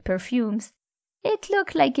favorite perfumes, it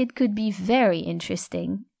looked like it could be very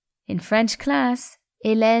interesting. In French class,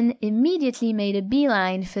 Hélène immediately made a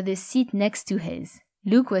beeline for the seat next to his.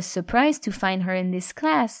 Luke was surprised to find her in this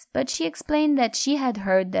class, but she explained that she had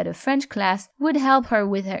heard that a French class would help her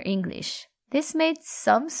with her English. This made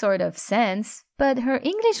some sort of sense, but her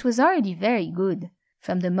English was already very good.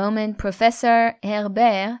 From the moment Professor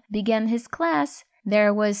Herbert began his class,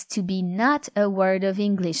 there was to be not a word of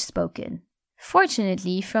English spoken.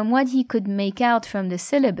 Fortunately, from what he could make out from the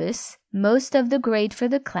syllabus, most of the grade for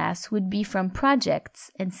the class would be from projects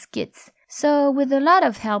and skits, so with a lot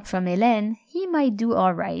of help from Hélène, he might do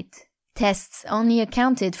all right. Tests only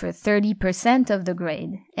accounted for 30% of the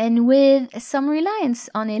grade, and with some reliance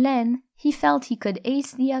on Hélène, he felt he could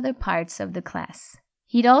ace the other parts of the class.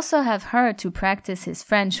 He'd also have her to practice his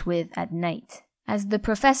French with at night. As the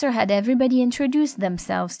professor had everybody introduce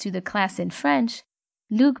themselves to the class in French,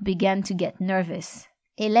 Luke began to get nervous.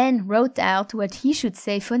 Hélène wrote out what he should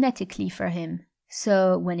say phonetically for him.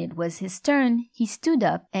 So when it was his turn, he stood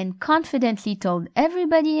up and confidently told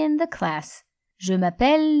everybody in the class, Je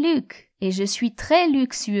m'appelle Luc, et je suis très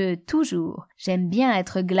luxueux toujours. J'aime bien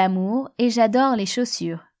être glamour et j'adore les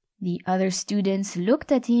chaussures. The other students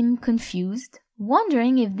looked at him confused,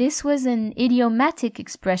 wondering if this was an idiomatic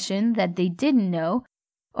expression that they didn't know,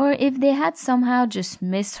 or if they had somehow just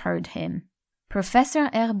misheard him. Professor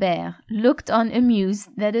Herbert looked on amused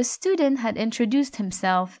that a student had introduced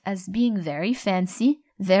himself as being very fancy,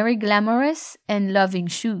 very glamorous, and loving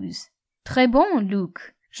shoes. Très bon,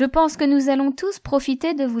 Luc. Je pense que nous allons tous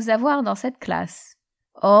profiter de vous avoir dans cette classe.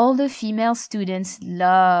 All the female students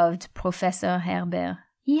loved Professor Herbert.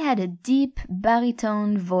 He had a deep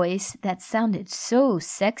baritone voice that sounded so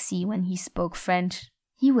sexy when he spoke French.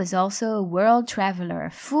 He was also a world traveler,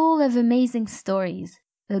 full of amazing stories.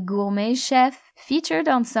 A gourmet chef featured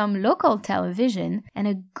on some local television, and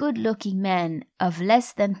a good-looking man of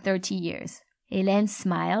less than 30 years. Hélène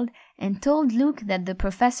smiled and told Luke that the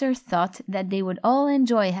professor thought that they would all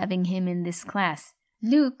enjoy having him in this class.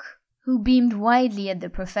 Luke, who beamed widely at the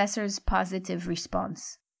professor's positive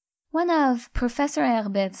response. One of Professor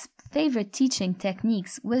Herbert's favorite teaching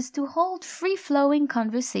techniques was to hold free-flowing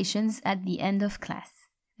conversations at the end of class.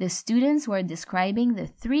 The students were describing the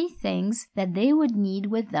 3 things that they would need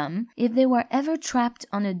with them if they were ever trapped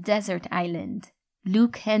on a desert island.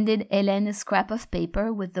 Luke handed Hélène a scrap of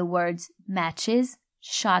paper with the words matches,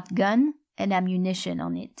 shotgun, and ammunition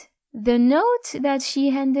on it. The note that she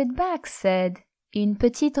handed back said, Une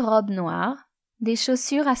petite robe noire, des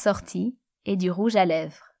chaussures assorties, et du rouge à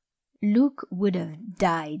lèvres. Luke would have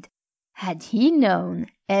died. Had he known,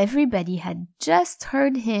 everybody had just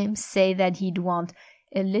heard him say that he'd want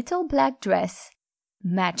a little black dress,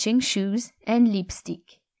 matching shoes, and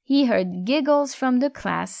lipstick. He heard giggles from the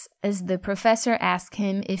class as the professor asked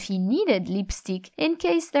him if he needed lipstick in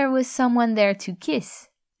case there was someone there to kiss.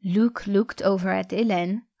 Luke looked over at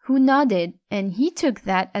Hélène, who nodded, and he took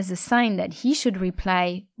that as a sign that he should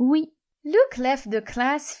reply, oui. Luke left the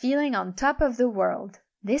class feeling on top of the world.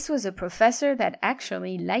 This was a professor that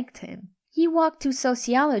actually liked him. He walked to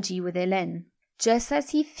sociology with Hélène. Just as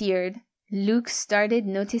he feared, Luke started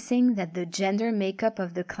noticing that the gender makeup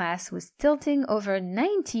of the class was tilting over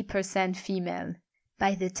 90% female.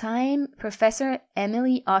 By the time Professor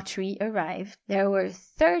Emily Autry arrived, there were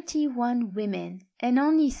 31 women and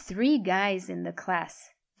only 3 guys in the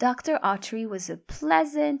class. Dr. Autry was a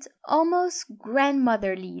pleasant, almost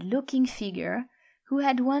grandmotherly-looking figure who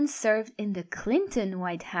had once served in the Clinton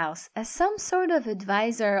White House as some sort of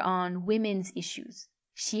advisor on women's issues.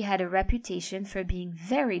 She had a reputation for being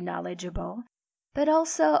very knowledgeable, but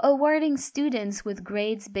also awarding students with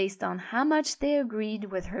grades based on how much they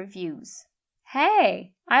agreed with her views.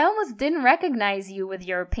 "Hey, I almost didn't recognize you with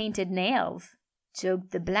your painted nails,"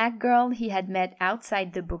 joked the black girl he had met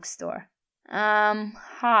outside the bookstore.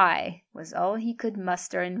 Hi," was all he could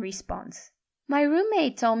muster in response. "My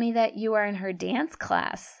roommate told me that you were in her dance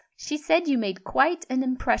class. She said you made quite an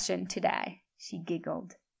impression today, she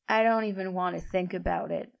giggled. I don't even want to think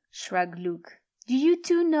about it, shrugged Luc. Do you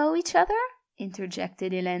two know each other?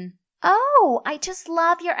 Interjected Hélène. Oh, I just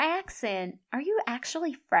love your accent. Are you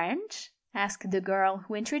actually French? Asked the girl,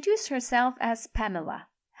 who introduced herself as Pamela.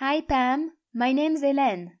 Hi, Pam. My name's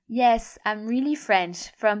Hélène. Yes, I'm really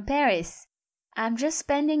French, from Paris. I'm just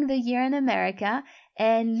spending the year in America,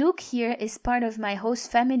 and Luc here is part of my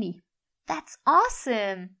host family. That's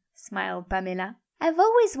awesome, smiled Pamela. I've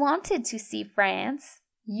always wanted to see France.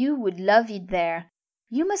 You would love it there.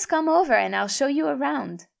 You must come over and I'll show you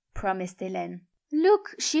around, promised Hélène.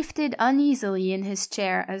 Luc shifted uneasily in his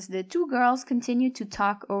chair as the two girls continued to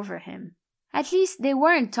talk over him. At least they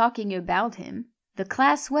weren't talking about him. The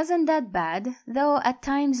class wasn't that bad, though at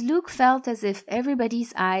times Luc felt as if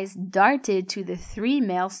everybody's eyes darted to the three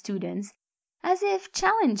male students, as if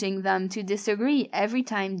challenging them to disagree every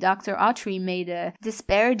time Dr. Autry made a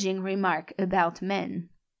disparaging remark about men.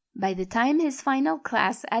 By the time his final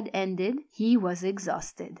class had ended, he was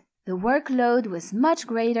exhausted. The workload was much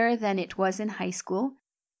greater than it was in high school,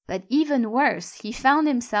 but even worse, he found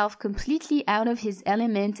himself completely out of his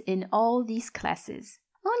element in all these classes.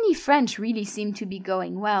 Only French really seemed to be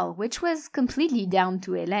going well, which was completely down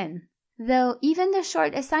to Hélène. Though even the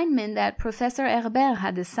short assignment that Professor Herbert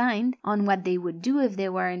had assigned on what they would do if they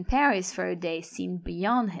were in Paris for a day seemed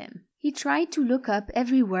beyond him. He tried to look up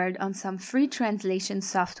every word on some free translation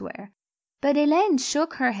software, but Hélène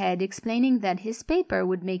shook her head, explaining that his paper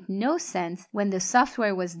would make no sense when the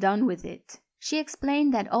software was done with it. She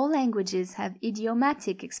explained that all languages have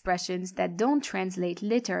idiomatic expressions that don't translate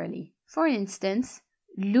literally. For instance,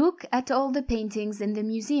 look at all the paintings in the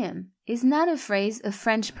museum is not a phrase a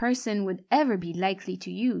French person would ever be likely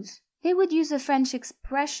to use. They would use a French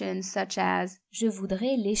expression such as Je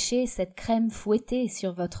voudrais lécher cette crème fouettée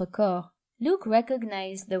sur votre corps. Luc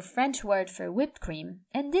recognized the French word for whipped cream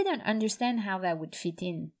and didn't understand how that would fit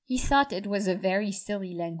in. He thought it was a very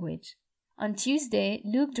silly language. On Tuesday,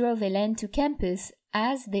 Luc drove Hélène to campus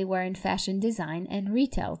as they were in fashion design and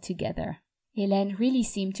retail together. Hélène really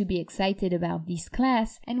seemed to be excited about this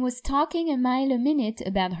class and was talking a mile a minute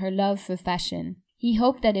about her love for fashion. He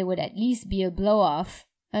hoped that it would at least be a blow-off.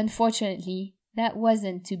 Unfortunately, that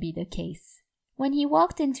wasn't to be the case. When he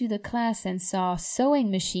walked into the class and saw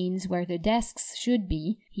sewing machines where the desks should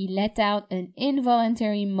be, he let out an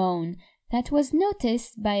involuntary moan that was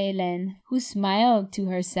noticed by Hélène, who smiled to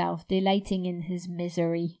herself, delighting in his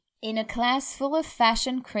misery. In a class full of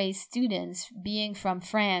fashion-crazed students, being from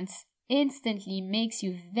France instantly makes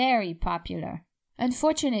you very popular.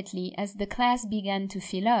 Unfortunately, as the class began to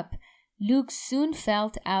fill up, Luc soon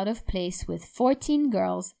felt out of place with 14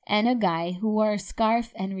 girls and a guy who wore a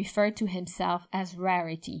scarf and referred to himself as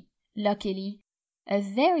Rarity. Luckily, a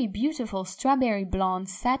very beautiful strawberry blonde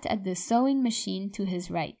sat at the sewing machine to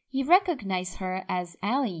his right. He recognized her as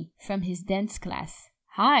Allie from his dance class.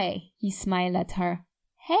 Hi, he smiled at her.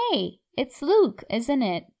 Hey, it's Luc, isn't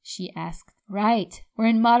it? She asked. Right, we're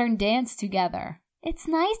in modern dance together. It's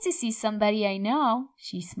nice to see somebody I know,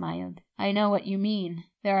 she smiled. I know what you mean.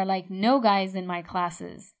 There are like no guys in my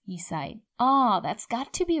classes, he sighed. Oh, that's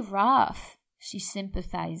got to be rough, she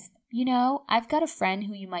sympathized. You know, I've got a friend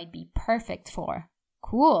who you might be perfect for.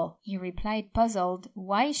 Cool, he replied, puzzled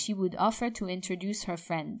why she would offer to introduce her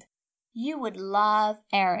friend. You would love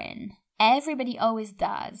Erin. Everybody always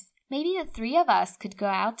does. Maybe the three of us could go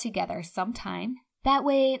out together sometime. That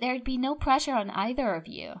way there'd be no pressure on either of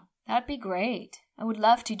you. That'd be great. I would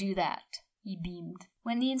love to do that, he beamed.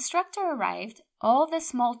 When the instructor arrived, all the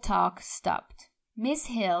small talk stopped. Miss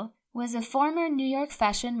Hill was a former New York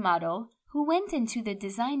fashion model who went into the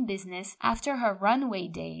design business after her runway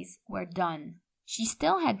days were done. She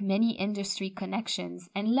still had many industry connections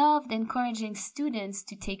and loved encouraging students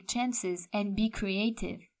to take chances and be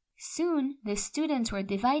creative. Soon, the students were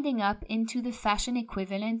dividing up into the fashion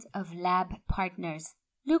equivalent of lab partners.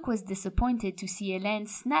 Luc was disappointed to see Hélène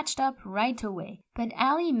snatched up right away, but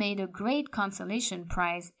Allie made a great consolation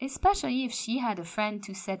prize, especially if she had a friend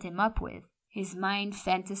to set him up with. His mind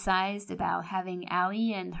fantasized about having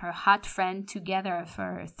Allie and her hot friend together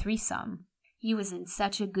for a threesome. He was in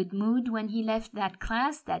such a good mood when he left that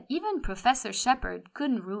class that even Professor Shepard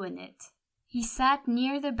couldn't ruin it. He sat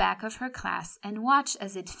near the back of her class and watched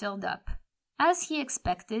as it filled up. As he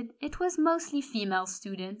expected, it was mostly female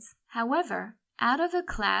students. However, out of a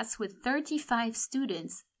class with 35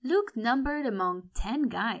 students, Luc numbered among 10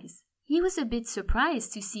 guys. He was a bit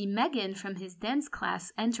surprised to see Megan from his dance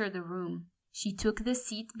class enter the room. She took the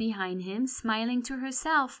seat behind him, smiling to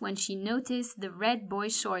herself when she noticed the red boy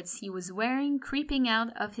shorts he was wearing creeping out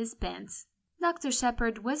of his pants. Dr.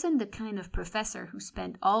 Shepard wasn't the kind of professor who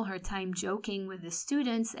spent all her time joking with the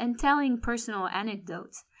students and telling personal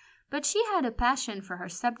anecdotes, but she had a passion for her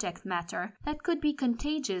subject matter that could be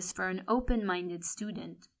contagious for an open-minded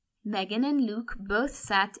student. Megan and Luke both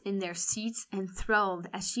sat in their seats enthralled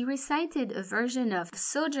as she recited a version of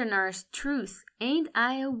Sojourner's Truth, Ain't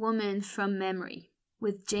I a Woman from memory.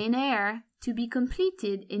 With Jane Eyre to be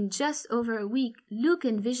completed in just over a week, Luke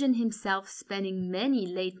envisioned himself spending many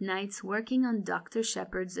late nights working on Dr.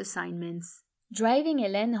 Shepard's assignments. Driving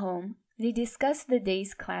Hélène home, they discussed the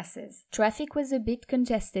day's classes. Traffic was a bit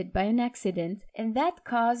congested by an accident, and that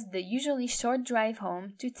caused the usually short drive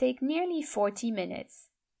home to take nearly 40 minutes.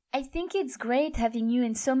 I think it's great having you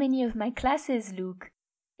in so many of my classes, Luke.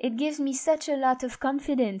 It gives me such a lot of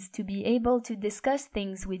confidence to be able to discuss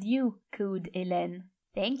things with you, cooed Hélène.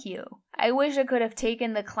 Thank you. I wish I could have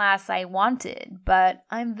taken the class I wanted, but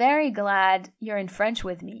I'm very glad you're in French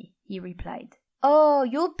with me, he replied. Oh,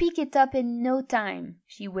 you'll pick it up in no time,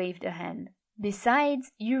 she waved a hand.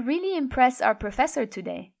 Besides, you really impressed our professor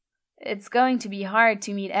today. It's going to be hard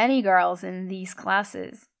to meet any girls in these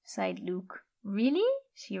classes, sighed Luke. Really?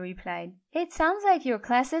 She replied. It sounds like your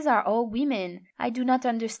classes are all women. I do not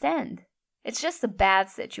understand. It's just a bad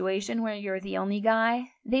situation where you're the only guy.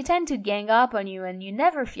 They tend to gang up on you and you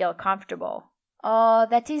never feel comfortable. Oh,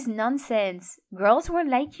 that is nonsense. Girls were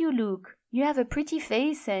like you, Luke. You have a pretty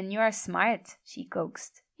face and you are smart, she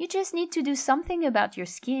coaxed. You just need to do something about your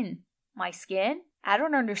skin. My skin? I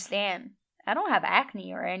don't understand. I don't have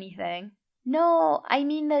acne or anything. No, I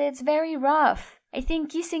mean that it's very rough. I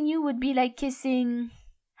think kissing you would be like kissing,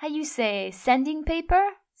 how you say, sanding paper?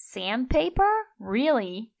 Sandpaper?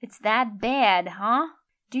 Really? It's that bad, huh?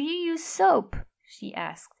 Do you use soap? She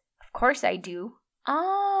asked. Of course I do.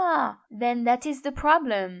 Ah, then that is the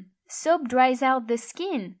problem. Soap dries out the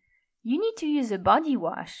skin. You need to use a body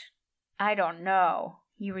wash. I don't know,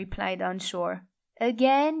 he replied unsure.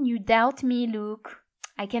 Again, you doubt me, Luke.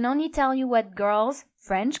 I can only tell you what girls,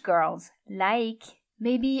 French girls, like.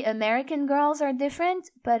 Maybe American girls are different,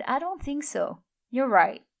 but I don't think so. You're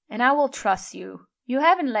right, and I will trust you. You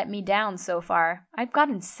haven't let me down so far. I've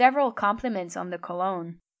gotten several compliments on the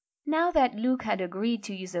cologne. Now that Luke had agreed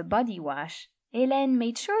to use a body wash, Hélène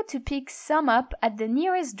made sure to pick some up at the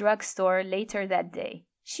nearest drugstore later that day.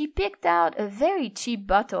 She picked out a very cheap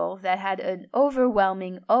bottle that had an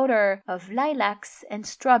overwhelming odor of lilacs and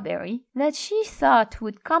strawberry that she thought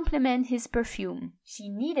would complement his perfume. She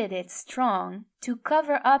needed it strong to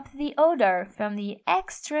cover up the odor from the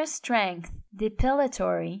extra strength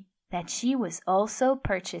depilatory that she was also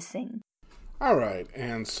purchasing. All right,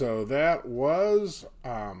 and so that was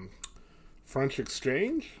French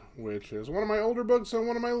Exchange, which is one of my older books and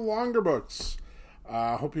one of my longer books.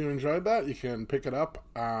 Hope you enjoyed that. You can pick it up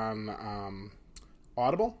on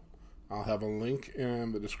Audible. I'll have a link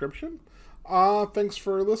in the description. Thanks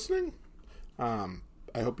for listening.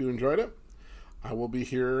 I hope you enjoyed it. I will be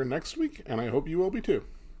here next week, and I hope you will be too.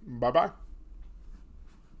 Bye-bye.